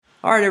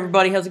All right,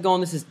 everybody, how's it going?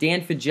 This is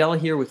Dan Fagella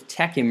here with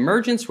Tech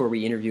Emergence, where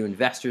we interview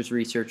investors,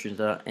 researchers,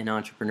 and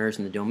entrepreneurs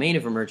in the domain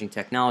of emerging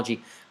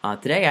technology.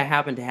 Today, I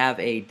happen to have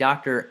a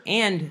doctor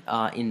and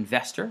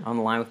investor on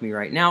the line with me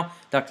right now.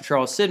 Dr.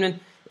 Charles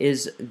Sidman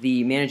is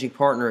the managing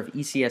partner of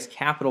ECS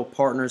Capital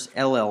Partners,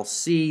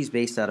 LLC. He's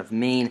based out of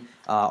Maine.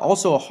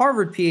 Also a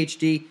Harvard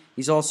PhD.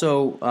 He's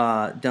also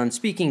done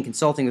speaking and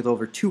consulting with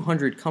over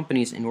 200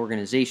 companies and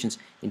organizations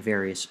in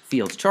various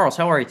fields. Charles,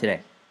 how are you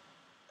today?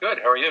 Good.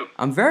 How are you?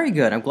 I'm very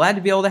good. I'm glad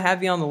to be able to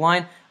have you on the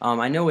line.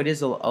 I know it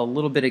is a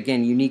little bit,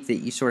 again, unique that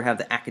you sort of have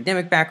the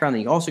academic background,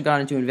 that you also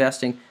got into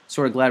investing.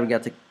 Sort of glad we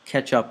got to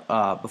catch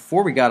up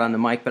before we got on the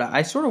mic. But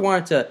I sort of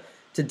wanted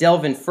to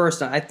delve in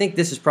first. I think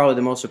this is probably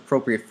the most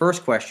appropriate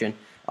first question,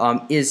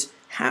 is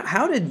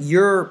how did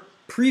your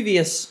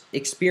previous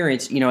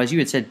experience, as you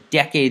had said,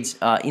 decades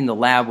in the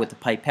lab with the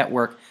pipette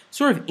work,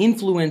 sort of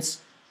influence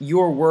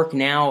your work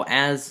now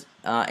as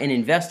an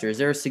investor? Is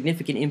there a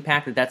significant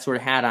impact that sort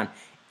of had on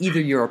either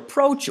your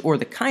approach or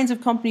the kinds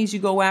of companies you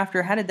go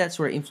after? How did that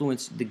sort of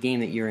influence the game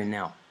that you're in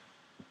now?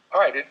 All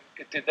right.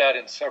 It did that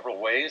in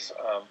several ways.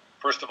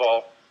 First of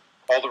all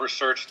the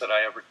research that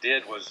I ever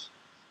did was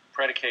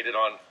predicated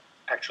on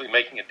actually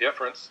making a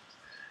difference,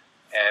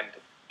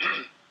 and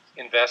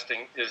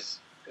investing is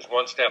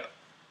one step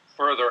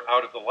further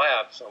out of the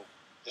lab. So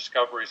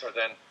discoveries are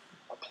then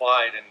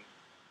applied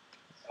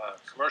and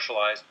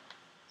commercialized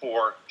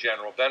for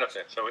general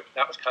benefit. So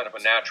that was kind of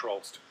a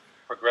natural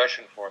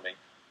progression for me.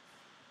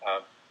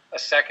 A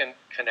second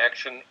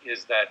connection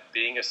is that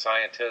being a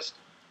scientist,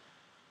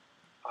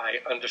 I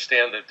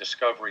understand the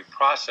discovery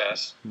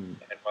process, and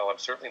while I'm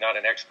certainly not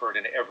an expert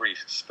in every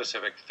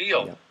specific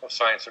field of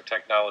science or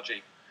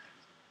technology,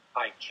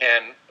 I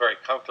can very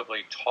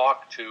comfortably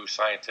talk to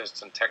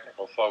scientists and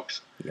technical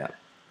folks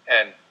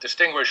and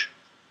distinguish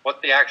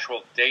what the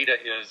actual data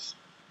is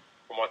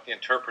from what the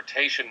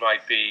interpretation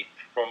might be,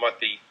 from what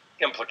the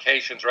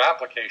implications or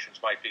applications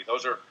might be.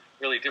 Those are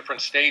really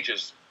different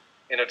stages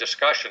in a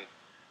discussion.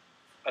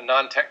 A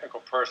non-technical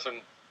person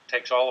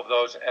takes all of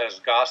those as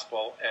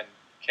gospel and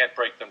can't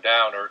break them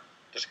down or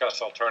discuss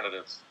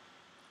alternatives.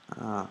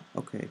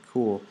 Okay,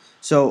 cool.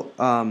 So,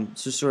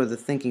 sort of the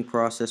thinking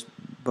process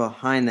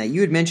behind that.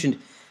 You had mentioned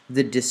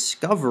the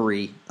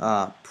discovery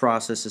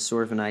process is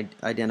sort of an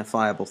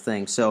identifiable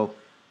thing. So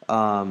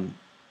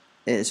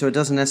it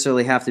doesn't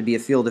necessarily have to be a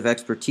field of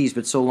expertise,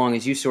 but so long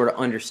as you sort of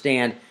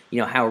understand,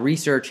 how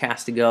research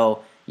has to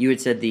go. You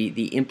had said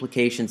the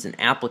implications and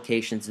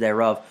applications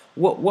thereof.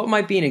 What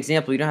might be an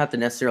example? You don't have to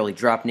necessarily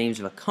drop names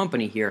of a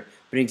company here,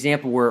 but an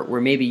example where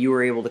maybe you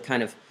were able to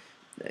kind of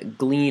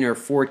glean or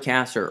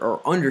forecast or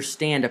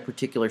understand a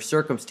particular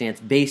circumstance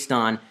based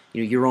on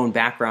your own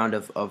background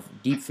of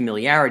deep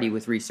familiarity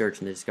with research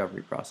and the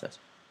discovery process.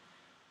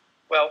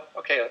 Well,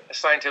 okay, a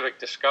scientific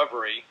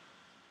discovery,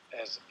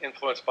 as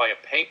influenced by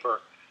a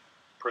paper,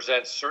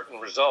 presents certain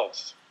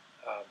results.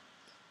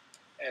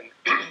 And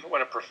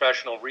when a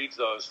professional reads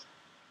those,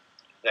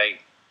 they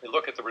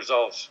look at the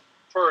results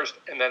first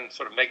and then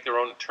sort of make their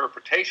own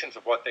interpretations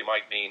of what they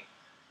might mean.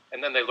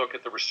 And then they look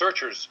at the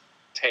researchers'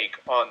 take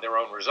on their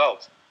own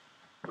results.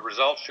 The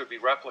results should be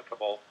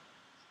replicable.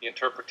 The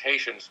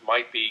interpretations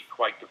might be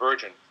quite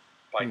divergent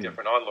by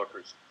different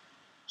onlookers.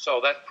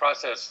 So that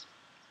process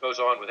goes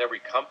on with every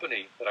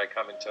company that I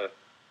come into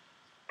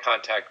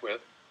contact with.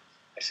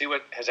 I see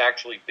what has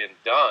actually been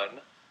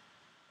done,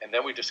 and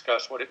then we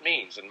discuss what it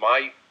means. And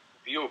my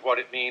view of what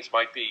it means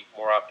might be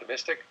more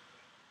optimistic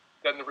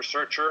than the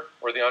researcher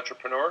or the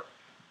entrepreneur,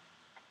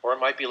 or it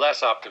might be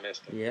less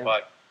optimistic.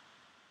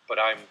 But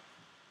I'm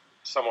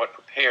somewhat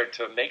prepared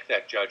to make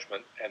that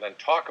judgment and then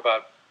talk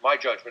about my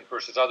judgment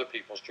versus other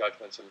people's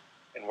judgments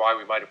and why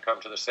we might have come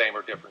to the same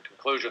or different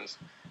conclusions.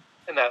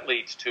 And that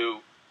leads to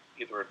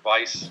either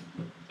advice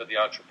to the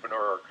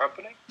entrepreneur or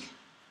company,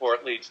 or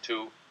it leads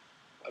to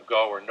a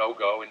go or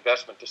no-go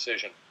investment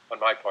decision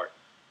on my part.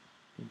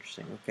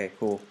 Interesting. Okay,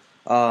 cool.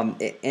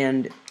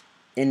 And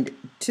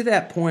to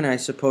that point, I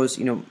suppose,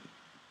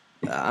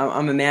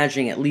 I'm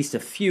imagining at least a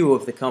few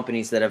of the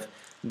companies that have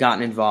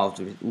gotten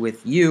involved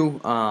with you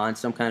on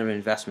some kind of an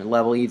investment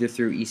level, either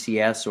through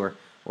ECS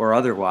or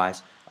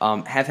otherwise,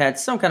 have had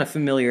some kind of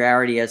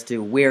familiarity as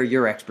to where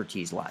your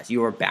expertise lies,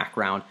 your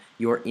background,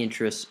 your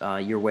interests,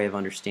 your way of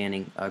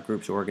understanding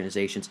groups or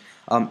organizations.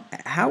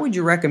 How would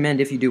you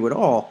recommend, if you do at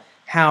all,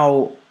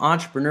 how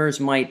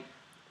entrepreneurs might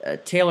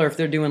tailor, if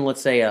they're doing,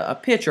 let's say, a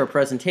pitch or a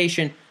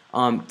presentation,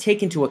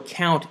 take into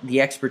account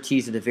the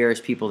expertise of the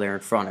various people they're in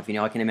front of?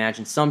 I can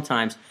imagine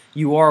sometimes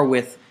you are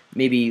with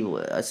maybe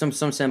some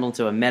semblance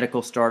of a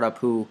medical startup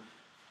who,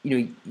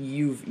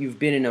 you've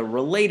been in a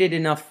related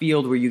enough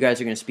field where you guys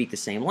are going to speak the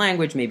same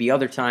language. Maybe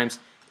other times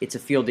it's a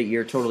field that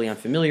you're totally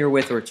unfamiliar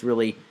with, or it's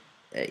really,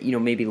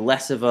 maybe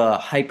less of a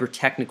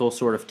hyper-technical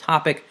sort of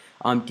topic.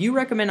 Do you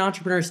recommend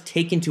entrepreneurs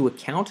take into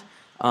account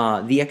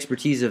the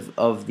expertise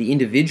of the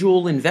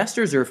individual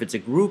investors, or if it's a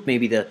group,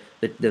 maybe the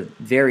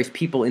various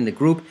people in the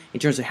group in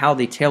terms of how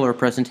they tailor a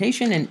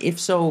presentation, and if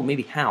so,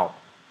 maybe how?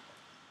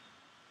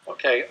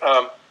 Okay,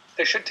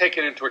 they should take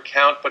it into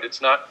account, but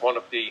it's not one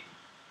of the,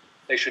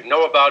 they should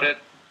know about it,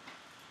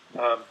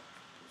 um,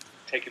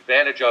 take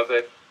advantage of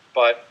it,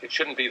 but it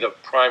shouldn't be the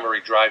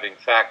primary driving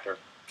factor.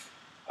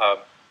 Um,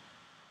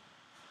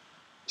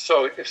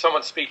 so if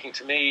someone's speaking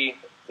to me,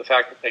 the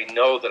fact that they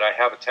know that I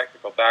have a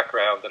technical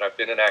background, that I've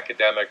been an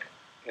academic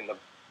in the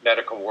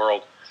medical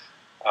world,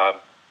 um,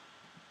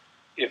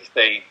 if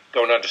they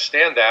don't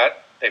understand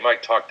that, they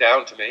might talk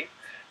down to me.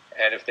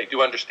 And if they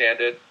do understand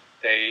it,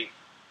 they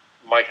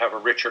might have a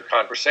richer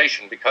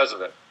conversation because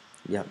of it.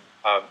 Yeah.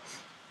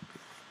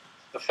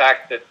 The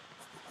fact that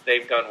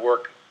they've done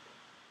work,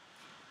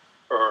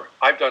 or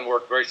I've done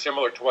work very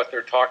similar to what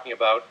they're talking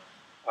about,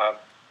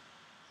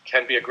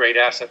 can be a great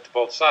asset to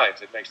both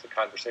sides. It makes the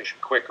conversation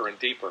quicker and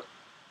deeper.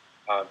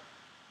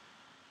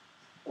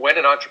 When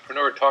an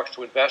entrepreneur talks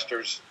to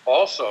investors,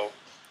 also,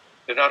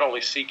 they're not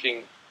only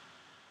seeking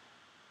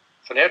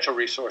financial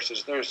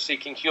resources, they're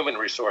seeking human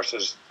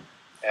resources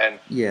and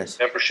Yes.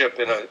 membership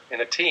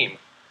in a team.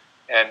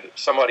 And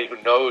somebody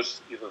who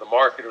knows either the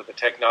market or the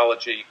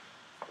technology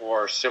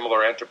or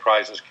similar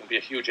enterprises can be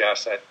a huge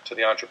asset to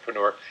the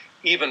entrepreneur,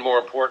 even more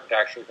important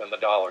actually than the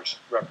dollars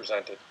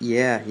represented.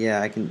 Yeah,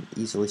 I can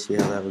easily see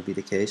how that would be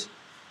the case.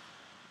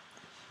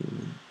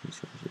 Human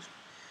resources.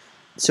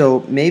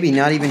 So maybe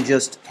not even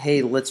just,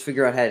 hey, let's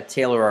figure out how to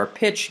tailor our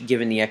pitch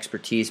given the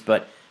expertise,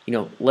 but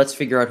let's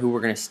figure out who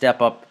we're going to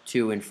step up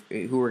to and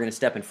who we're going to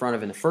step in front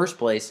of in the first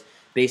place,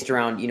 based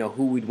around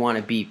who we'd want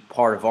to be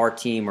part of our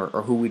team or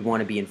who we'd want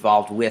to be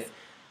involved with,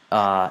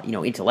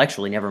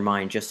 intellectually. Never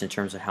mind just in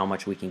terms of how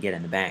much we can get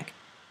in the bank.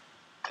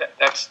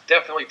 That's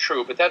definitely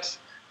true, but that's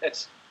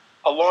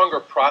a longer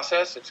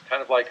process. It's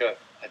kind of like a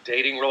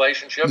dating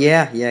relationship.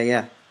 Yeah.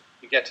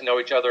 You get to know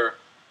each other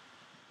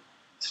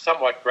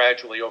somewhat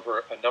gradually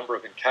over a number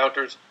of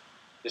encounters.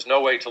 There's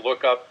no way to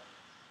look up,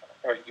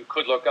 or you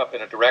could look up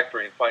in a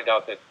directory and find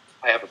out that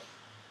I have a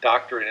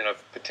doctorate in a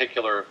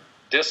particular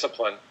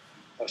discipline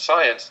of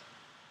science,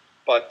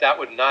 but that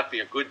would not be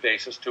a good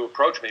basis to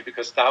approach me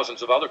because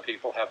thousands of other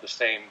people have the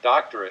same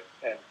doctorate.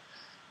 And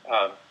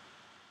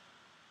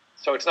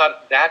so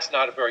that's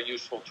not a very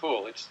useful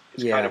tool. It's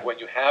kind of when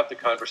you have the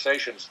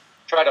conversations,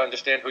 try to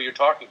understand who you're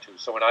talking to.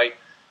 So when I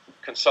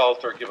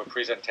consult or give a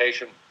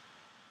presentation,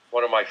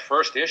 one of my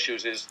first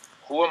issues is,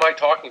 who am I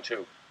talking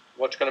to?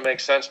 What's going to make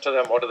sense to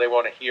them? What do they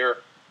want to hear?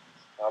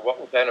 What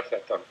will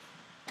benefit them?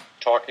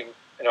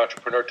 An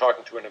entrepreneur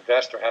talking to an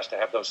investor has to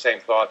have those same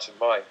thoughts in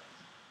mind.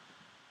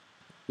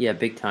 Yeah,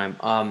 big time.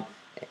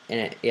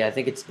 And I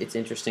think it's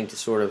interesting to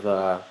sort of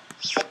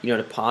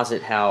to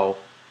posit how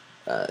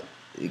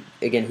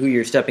again who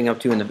you're stepping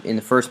up to in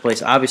the first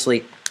place.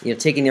 Obviously,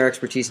 taking their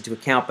expertise into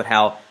account, but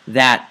how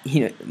that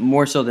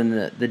more so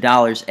than the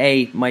dollars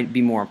might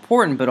be more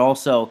important, but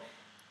also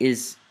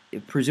is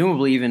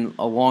presumably even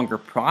a longer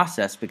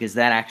process because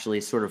that actually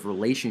is sort of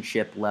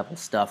relationship level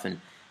stuff and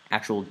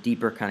actual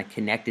deeper kind of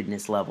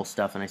connectedness level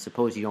stuff. And I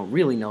suppose you don't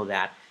really know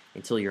that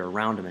until you're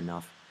around them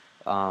enough.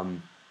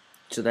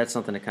 So that's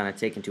something to kind of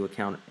take into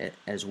account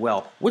as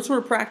well. What sort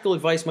of practical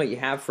advice might you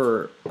have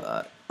for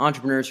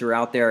entrepreneurs who are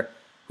out there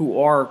who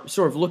are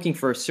sort of looking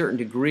for a certain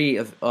degree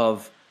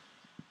of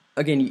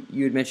again,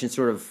 you had mentioned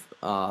sort of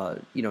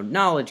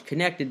knowledge,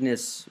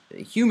 connectedness,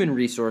 human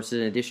resources,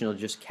 in addition to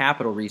just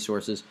capital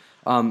resources.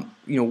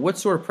 What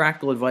sort of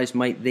practical advice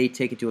might they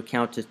take into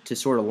account to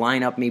sort of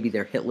line up maybe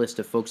their hit list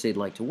of folks they'd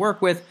like to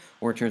work with,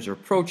 or in terms of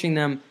approaching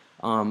them?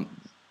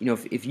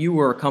 If you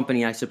were a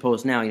company, I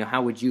suppose now,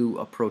 how would you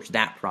approach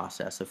that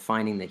process of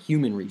finding the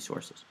human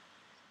resources?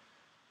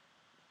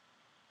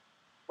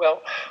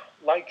 Well,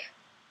 like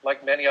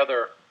many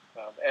other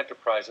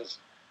enterprises,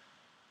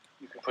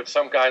 you can put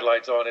some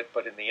guidelines on it,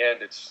 but in the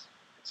end, it's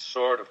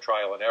sort of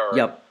trial and error.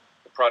 Yep.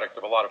 The product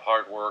of a lot of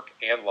hard work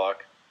and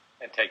luck,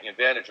 and taking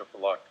advantage of the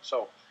luck.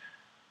 So,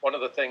 one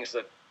of the things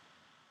that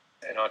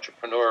an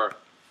entrepreneur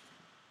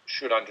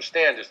should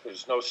understand is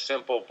there's no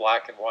simple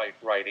black and white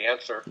right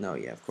answer. No,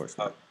 yeah, of course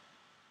not.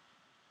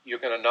 You're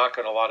going to knock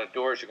on a lot of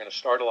doors. You're going to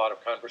start a lot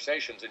of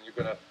conversations, and you're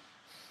going to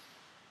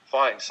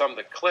find some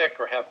that click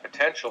or have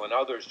potential, and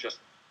others just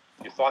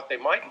you thought they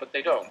might, but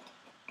they don't.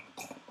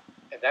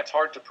 And that's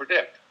hard to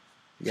predict.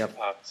 Yep.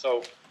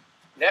 So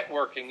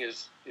networking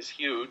is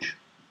huge.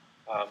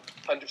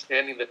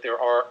 Understanding that there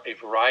are a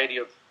variety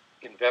of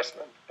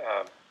investment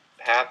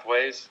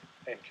pathways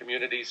and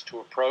communities to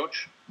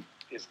approach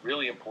is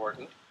really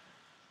important.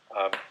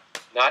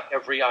 Not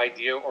every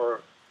idea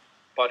or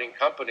budding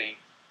company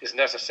is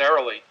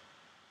necessarily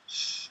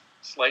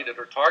slated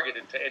or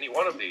targeted to any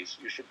one of these.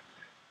 You should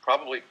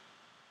probably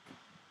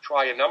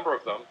try a number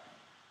of them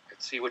and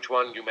see which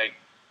one you make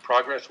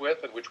progress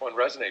with and which one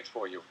resonates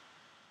for you.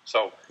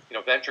 So,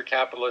 venture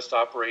capitalists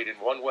operate in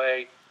one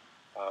way.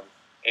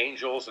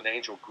 Angels and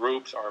angel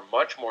groups are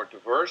much more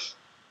diverse.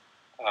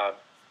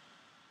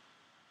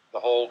 The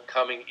whole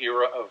coming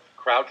era of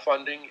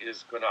crowdfunding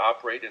is going to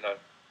operate in a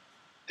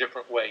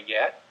different way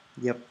yet.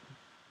 Yep.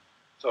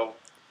 So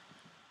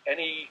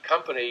any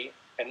company,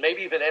 and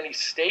maybe even any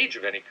stage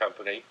of any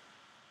company,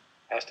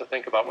 has to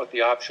think about what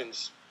the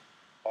options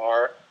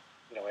are,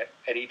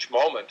 at each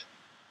moment,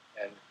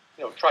 and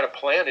try to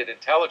plan it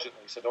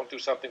intelligently. So don't do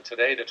something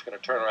today that's going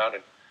to turn around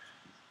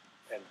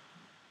and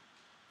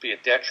be a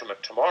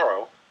detriment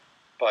tomorrow,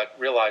 but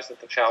realize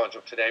that the challenge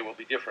of today will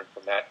be different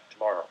from that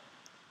tomorrow.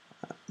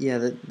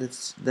 Yeah,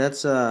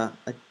 that's a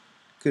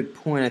good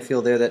point. I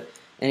feel there that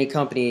any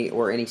company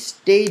or any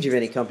stage of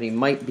any company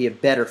might be a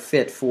better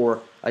fit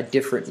for a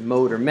different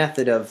mode or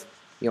method of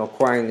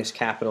acquiring this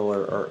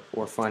capital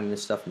or finding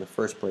this stuff in the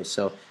first place.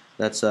 So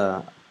that's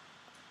I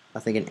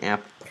think an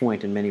apt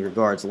point in many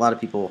regards. A lot of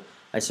people,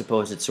 I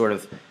suppose, it's sort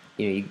of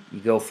you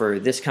go for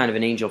this kind of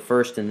an angel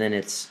first, and then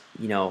it's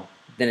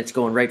then it's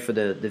going right for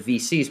the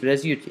VCs. But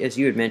as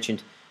you had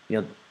mentioned,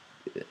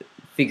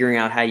 figuring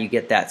out how you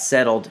get that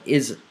settled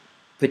is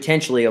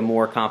potentially a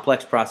more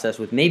complex process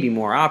with maybe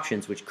more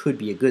options, which could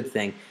be a good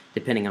thing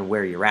depending on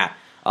where you're at.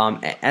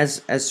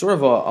 As sort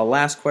of a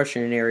last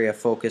question and area of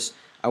focus,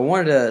 I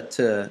wanted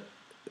to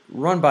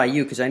run by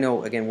you because I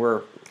know, again,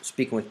 we're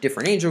speaking with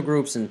different angel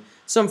groups and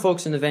some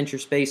folks in the venture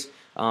space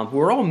who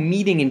are all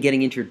meeting and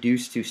getting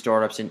introduced to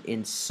startups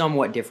in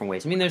somewhat different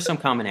ways. I mean, there's some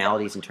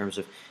commonalities in terms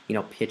of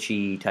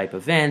pitchy type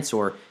events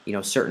or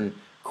certain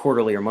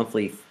quarterly or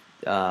monthly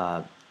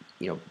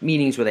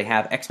meetings where they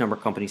have X number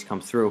of companies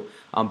come through.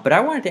 But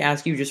I wanted to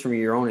ask you, just from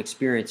your own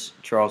experience,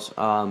 Charles,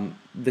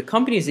 the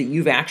companies that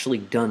you've actually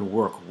done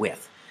work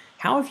with,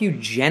 how have you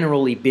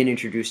generally been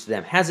introduced to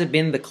them? Has it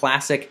been the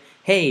classic,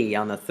 hey,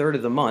 on the third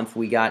of the month,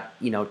 we got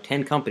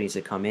 10 companies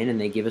that come in and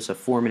they give us a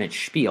 4-minute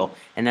spiel,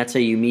 and that's how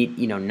you meet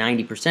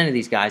 90% of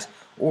these guys,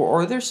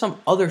 or there's some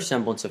other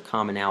semblance of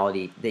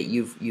commonality that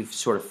you've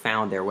sort of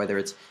found there, whether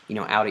it's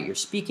out at your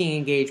speaking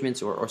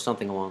engagements or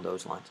something along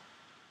those lines?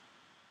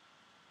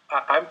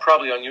 I'm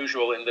probably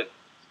unusual in that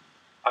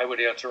I would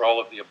answer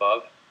all of the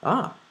above.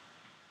 Ah.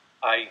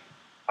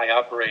 I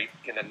operate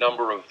in a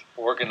number of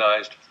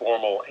organized,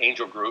 formal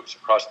angel groups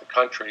across the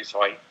country,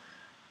 so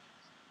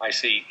I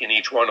see in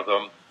each one of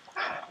them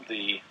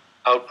the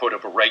output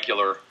of a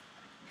regular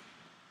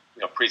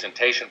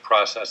presentation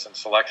process and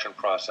selection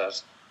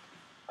process.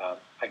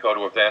 I go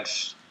to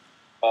events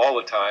all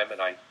the time,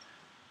 and I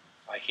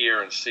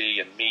hear and see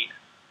and meet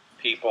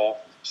people.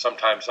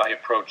 Sometimes I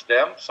approach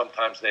them,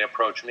 sometimes they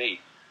approach me.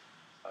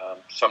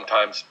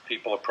 Sometimes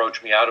people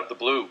approach me out of the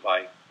blue by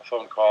a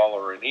phone call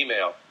or an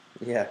email.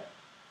 Yeah.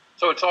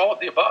 So it's all of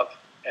the above.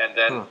 And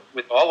then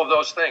with all of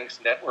those things,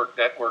 network.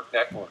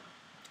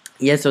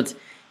 Yeah, so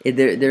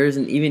there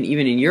isn't, even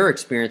in your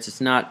experience,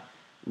 it's not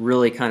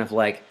really kind of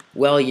like,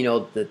 well,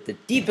 the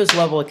deepest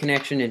level of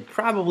connection and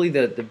probably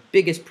the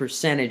biggest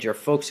percentage are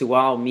folks who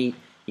I'll meet,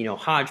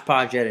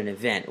 hodgepodge at an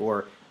event,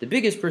 or the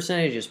biggest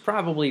percentage is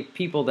probably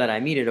people that I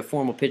meet at a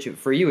formal pitch.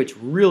 For you, it's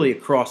really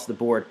across the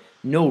board.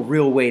 No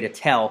real way to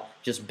tell.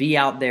 Just be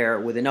out there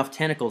with enough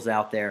tentacles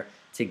out there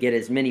to get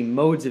as many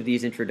modes of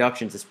these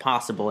introductions as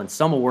possible, and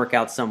some will work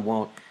out, some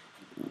won't.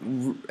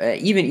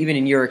 Even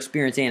in your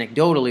experience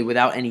anecdotally,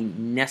 without any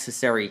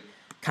necessary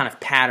kind of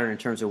pattern in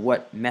terms of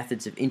what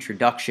methods of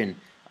introduction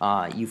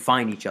you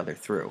find each other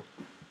through.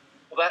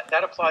 Well,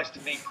 that applies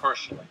to me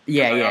personally.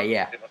 Yeah.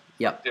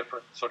 Yep.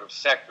 Different sort of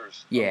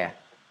sectors. Yeah.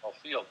 Of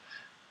the field.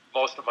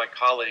 Most of my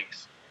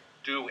colleagues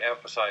do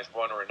emphasize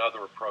one or another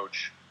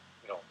approach,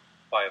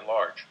 by and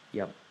large.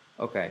 Yep.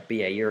 Okay. But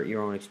yeah,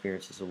 your own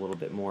experience is a little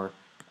bit more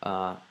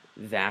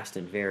vast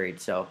and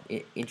varied. So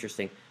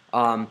interesting.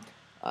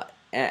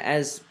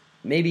 As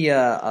maybe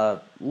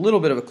a little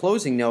bit of a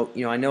closing note,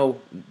 I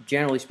know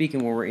generally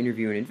speaking when we're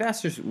interviewing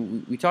investors,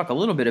 we talk a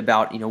little bit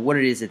about what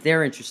it is that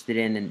they're interested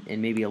in,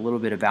 and maybe a little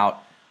bit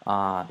about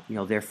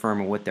their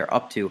firm and what they're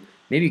up to.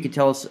 Maybe you could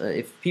tell us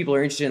if people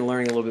are interested in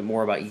learning a little bit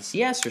more about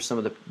ECS or some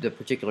of the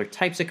particular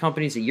types of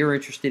companies that you're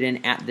interested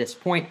in at this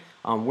point.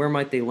 Where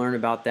might they learn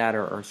about that,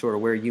 or sort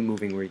of where are you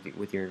moving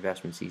with your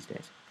investments these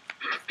days?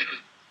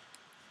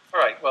 All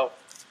right. Well,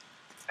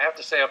 I have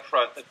to say up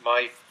front that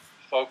my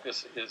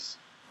focus is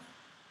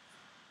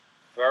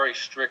very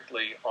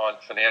strictly on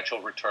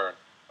financial return.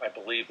 I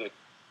believe that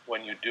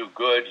when you do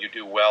good, you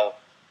do well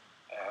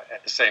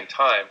at the same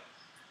time.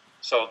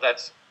 So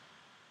that's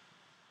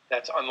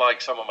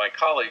unlike some of my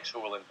colleagues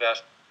who will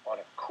invest on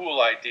a cool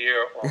idea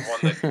or one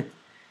that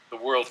the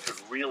world could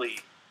really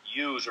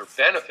use or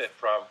benefit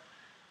from.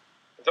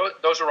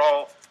 Those are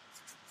all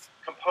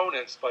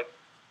components, but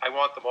I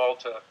want them all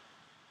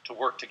to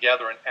work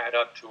together and add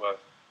up to a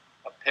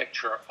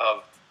picture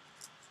of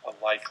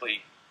a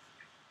likely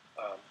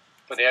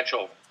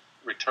financial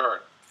return.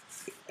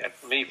 And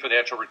for me,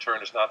 financial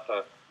return is not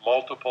the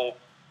multiple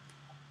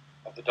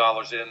of the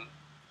dollars in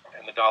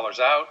and the dollars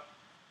out.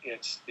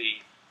 It's the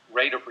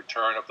rate of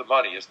return of the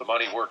money. Is the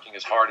money working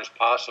as hard as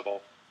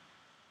possible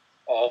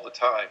all the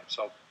time?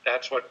 So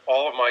that's what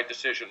all of my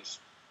decisions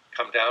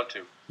come down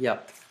to.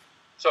 Yep.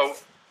 So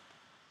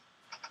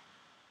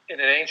in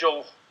an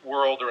angel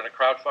world or in a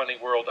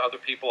crowdfunding world, other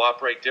people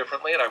operate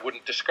differently, and I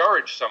wouldn't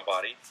discourage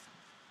somebody.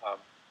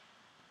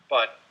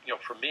 But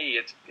for me,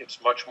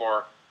 it's much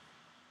more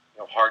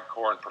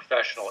hardcore and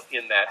professional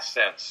in that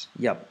sense.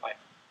 Yep.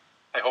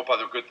 I hope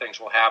other good things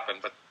will happen,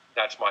 but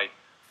that's my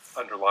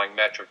underlying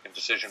metric and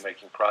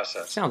decision-making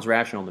process. Sounds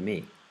rational to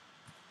me.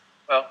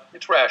 Well,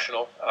 it's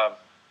rational,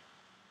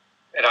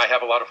 and I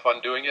have a lot of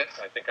fun doing it.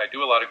 I think I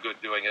do a lot of good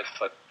doing it,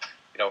 but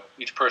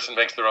each person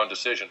makes their own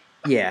decision.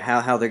 Yeah,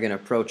 how they're going to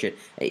approach it.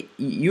 Hey,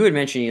 you had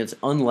mentioned it's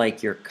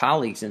unlike your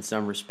colleagues in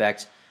some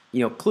respects.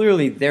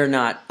 Clearly they're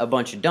not a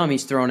bunch of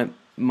dummies throwing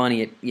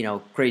money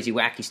at crazy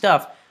wacky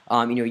stuff.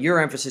 Your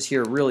emphasis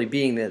here really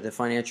being the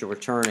financial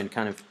return and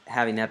kind of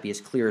having that be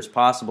as clear as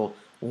possible.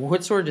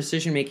 What sort of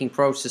decision-making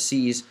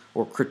processes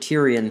or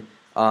criterion?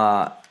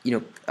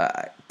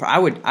 I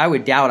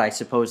would doubt, I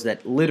suppose,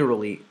 that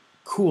literally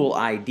cool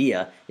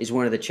idea is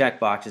one of the check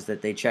boxes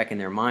that they check in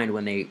their mind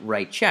when they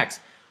write checks.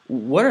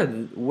 What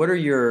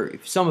are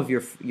some of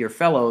your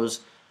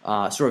fellows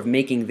sort of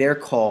making their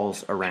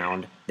calls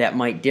around that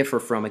might differ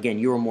from, again,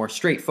 your more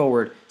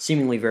straightforward,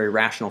 seemingly very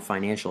rational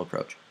financial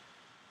approach?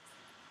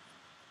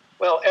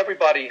 Well,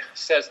 everybody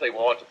says they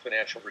want a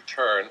financial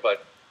return,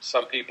 but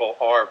some people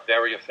are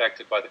very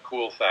affected by the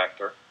cool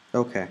factor.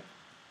 Okay.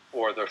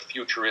 Or the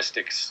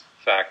futuristics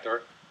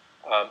factor.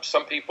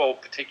 Some people,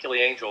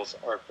 particularly angels,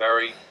 are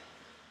very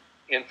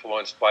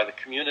influenced by the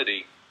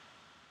community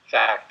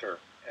factor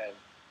and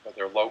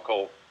their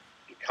local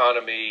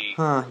economy.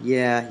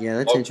 Yeah, that's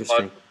local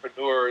interesting.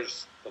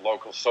 Entrepreneurs, the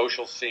local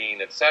social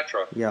scene,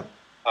 etc. Yep.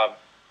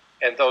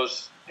 And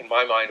those, in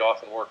my mind,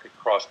 often work at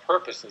cross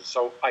purposes.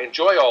 So I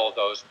enjoy all of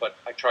those, but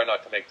I try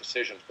not to make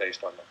decisions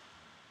based on them.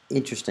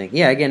 Interesting.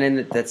 Yeah, again,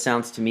 and that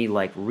sounds to me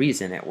like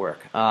reason at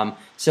work.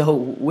 So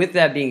with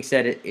that being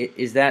said,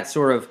 is that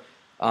sort of,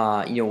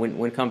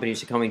 when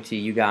companies are coming to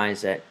you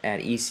guys at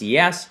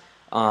ECS,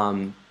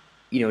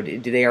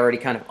 do they already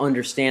kind of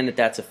understand that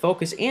that's a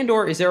focus, and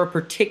or is there a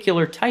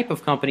particular type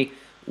of company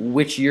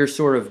which you're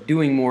sort of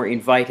doing more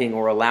inviting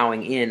or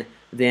allowing in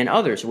than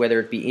others, whether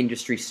it be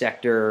industry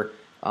sector,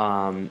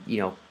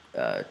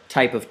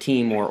 type of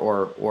team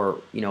or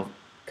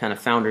kind of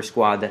founder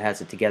squad that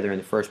has it together in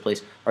the first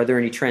place? Are there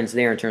any trends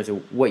there in terms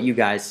of what you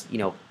guys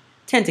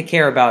tend to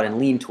care about and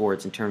lean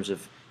towards in terms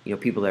of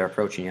people that are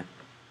approaching you?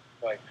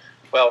 Right.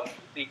 Well,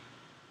 the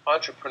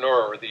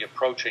entrepreneur or the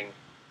approaching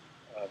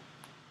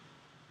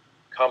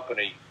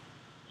company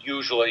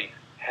usually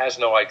has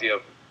no idea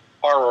of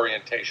our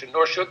orientation,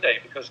 nor should they,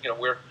 because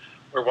we're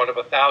one of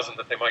 1,000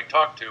 that they might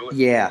talk to.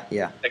 Yeah.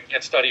 They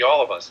can't study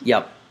all of us.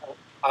 Yep.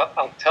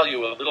 I'll tell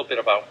you a little bit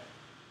about,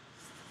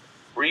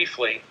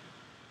 briefly,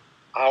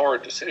 our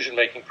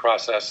decision-making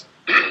process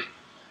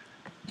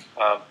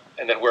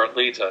and then where it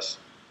leads us.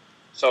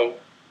 So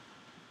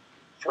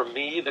for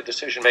me, the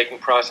decision-making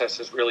process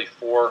is really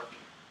 4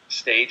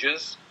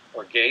 stages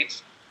or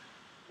gates.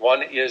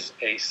 One is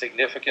a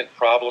significant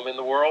problem in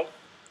the world.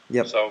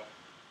 Yep. So,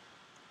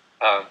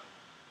 a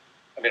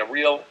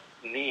real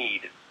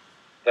need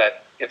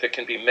that if it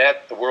can be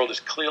met, the world is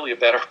clearly a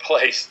better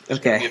place. There's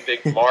going to be a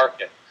big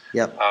market.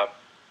 Yep.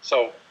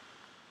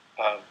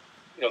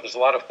 There's a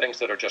lot of things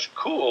that are just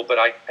cool, but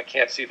I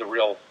can't see the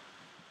real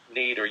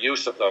need or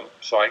use of them,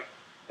 so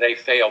they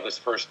fail this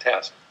first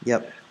test.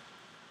 Yep.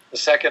 The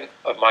second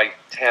of my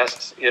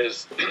tests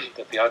is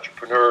that the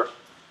entrepreneur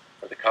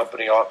or the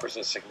company offers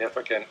a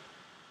significant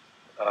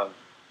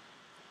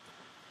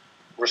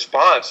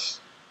response,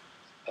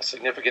 a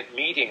significant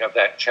meeting of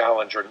that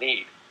challenge or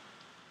need.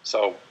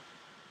 So,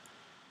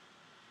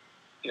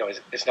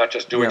 it's not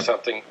just doing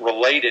something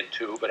related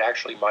to, but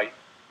actually might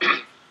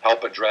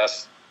help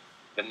address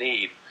the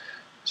need.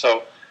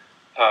 So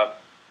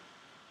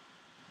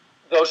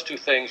those 2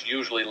 things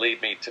usually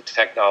lead me to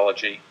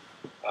technology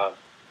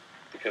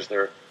because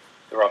they're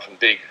often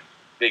big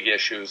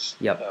issues.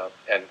 Yep.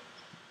 And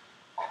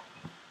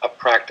a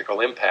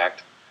practical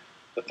impact.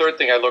 The third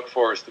thing I look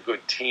for is the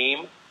good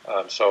team.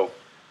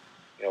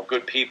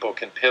 Good people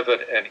can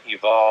pivot and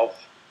evolve,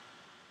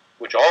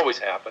 which always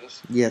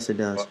happens. Yes, it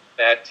does. A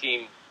bad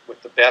team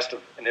with the best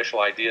of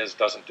initial ideas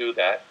doesn't do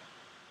that.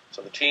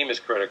 So the team is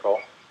critical.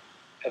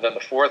 And then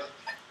the fourth,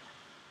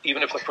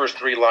 even if the first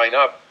 3 line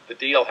up, the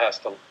deal has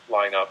to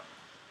line up.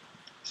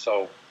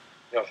 So,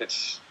 if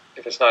it's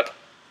not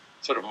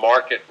sort of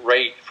market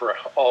rate for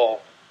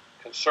all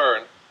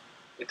concerned,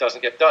 it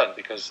doesn't get done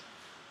because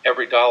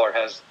every dollar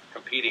has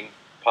competing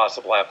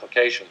possible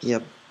applications.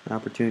 Yep,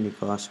 opportunity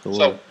cost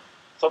galore.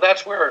 So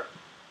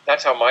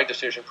that's how my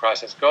decision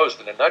process goes.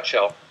 In a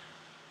nutshell,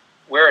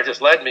 where it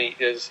has led me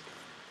is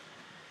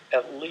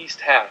at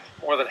least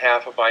more than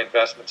half of my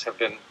investments have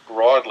been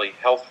broadly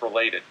health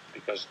related,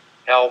 because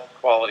health,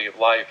 quality of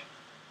life,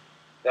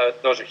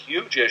 those are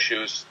huge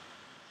issues,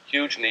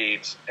 huge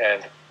needs,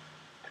 and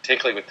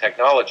particularly with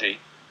technology,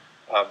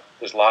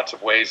 there's lots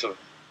of ways of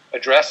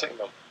addressing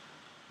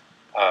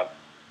them.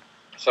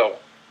 So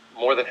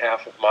more than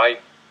half of my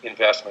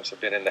investments have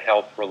been in the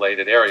health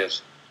related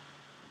areas.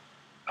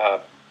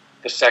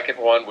 The second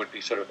one would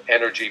be sort of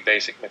energy,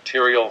 basic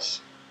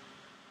materials.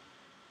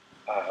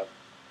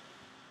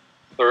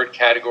 Third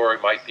category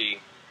might be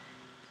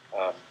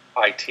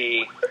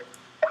IT,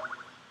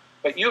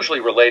 but usually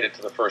related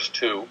to the first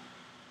 2.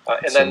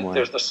 And then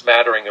there's the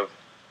smattering of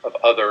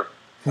other,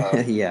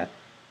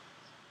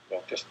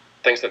 just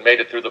things that made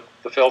it through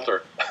the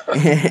filter.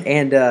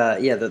 And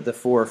the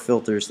 4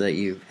 filters that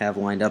you have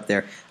lined up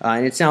there.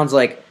 And it sounds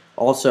like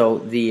also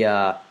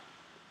the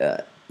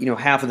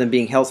half of them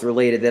being health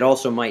related, that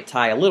also might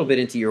tie a little bit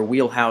into your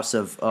wheelhouse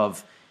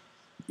of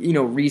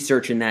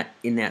research in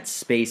that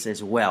space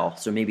as well.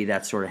 So maybe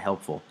that's sort of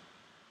helpful.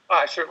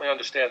 I certainly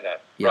understand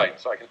that. Yep. Right.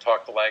 So I can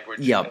talk the language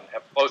Yep. and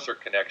have closer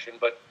connection.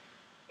 But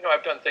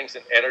I've done things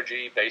in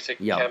energy, basic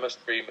Yep.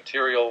 chemistry,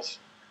 materials,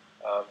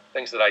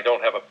 things that I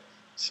don't have a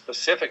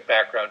specific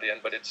background in,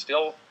 but it's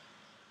still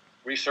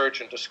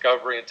research and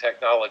discovery and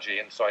technology,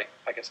 and so I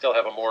can still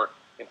have a more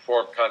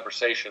informed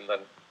conversation than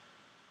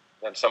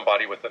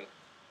somebody with an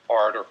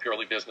art or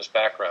purely business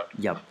background.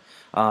 Yep.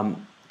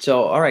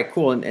 So, all right,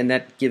 cool. And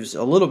that gives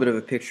a little bit of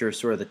a picture of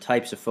sort of the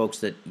types of folks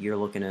that you're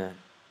looking to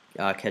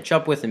catch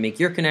up with and make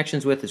your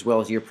connections with, as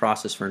well as your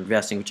process for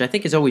investing, which I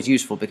think is always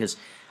useful, because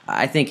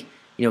I think,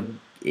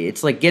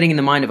 it's like getting in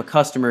the mind of a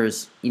customer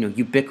is,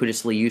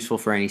 ubiquitously useful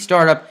for any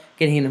startup.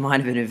 Getting in the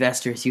mind of an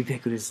investor is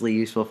ubiquitously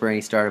useful for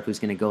any startup who's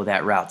going to go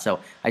that route.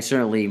 So I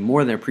certainly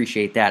more than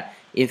appreciate that.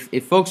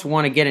 If folks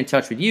want to get in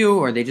touch with you,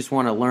 or they just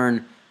want to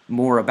learn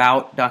more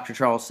about Dr.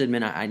 Charles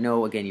Sidman, I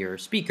know, again, you're a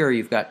speaker,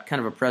 you've got kind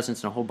of a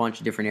presence in a whole bunch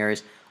of different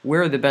areas.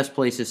 Where are the best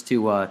places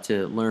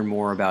to learn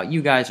more about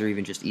you guys, or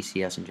even just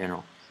ECS in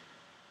general?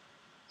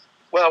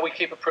 Well, we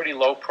keep a pretty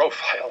low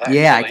profile,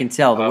 actually. Yeah, I can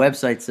tell. The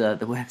website's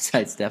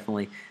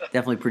definitely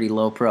pretty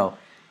low pro.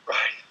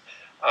 Right.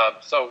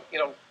 So,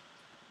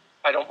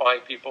 I don't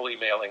mind people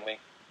emailing me.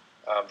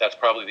 That's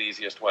probably the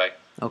easiest way.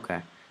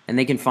 Okay. And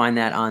they can find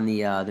that on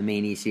the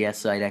main ECS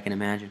site, I can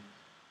imagine.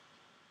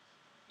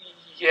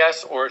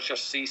 Yes, or it's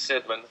just C.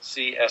 Sidman,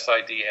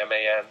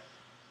 CSIDMAN,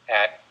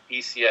 at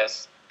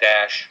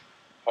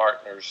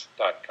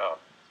ECS-partners.com.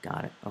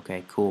 Got it.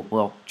 Okay, cool.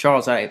 Well,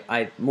 Charles,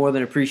 I more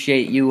than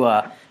appreciate you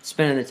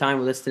spending the time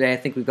with us today. I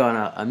think we've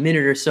gone a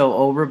minute or so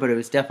over, but it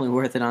was definitely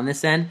worth it on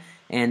this end,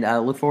 and I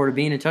look forward to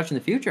being in touch in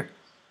the future.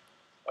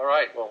 All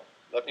right. Well,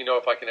 let me know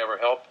if I can ever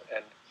help,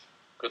 and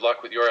good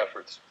luck with your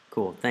efforts.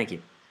 Cool. Thank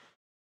you.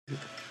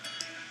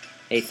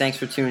 Hey, thanks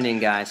for tuning in,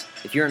 guys.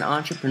 If you're an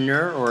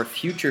entrepreneur or a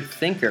future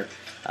thinker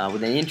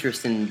with an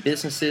interest in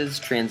businesses,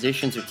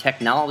 transitions, or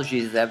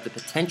technologies that have the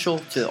potential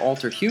to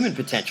alter human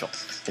potential,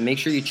 then make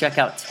sure you check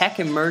out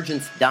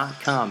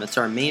techemergence.com. It's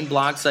our main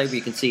blog site where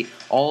you can see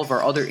all of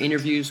our other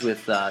interviews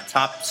with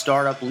top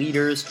startup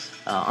leaders,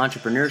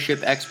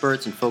 entrepreneurship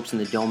experts, and folks in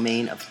the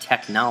domain of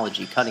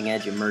technology,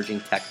 cutting-edge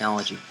emerging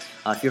technology.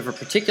 If you have a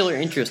particular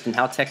interest in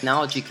how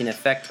technology can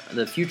affect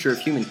the future of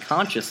human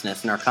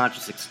consciousness and our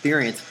conscious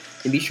experience,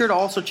 then be sure to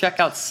also check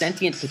out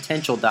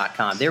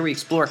sentientpotential.com. There we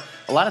explore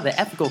a lot of the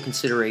ethical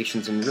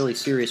considerations and really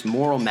serious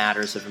moral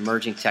matters of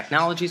emerging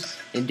technologies,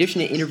 in addition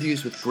to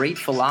interviews with great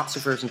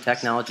philosophers and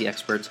technology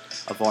experts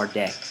of our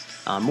day.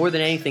 More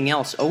than anything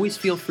else, always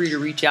feel free to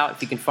reach out.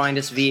 If you can find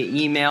us via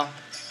email,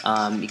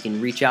 you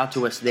can reach out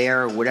to us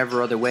there, or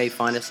whatever other way.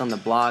 Find us on the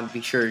blog. Be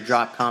sure to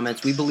drop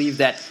comments. We believe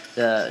that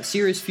the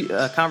serious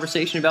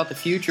conversation about the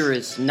future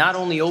is not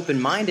only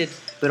open-minded,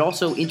 but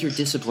also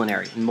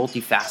interdisciplinary and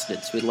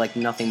multifaceted. So we'd like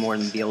nothing more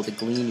than to be able to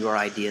glean your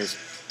ideas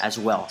as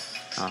well.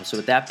 So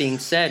with that being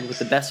said, with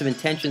the best of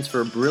intentions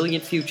for a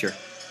brilliant future,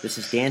 this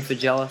is Dan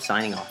Faggella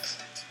signing off.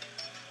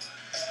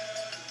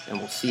 And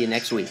we'll see you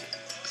next week.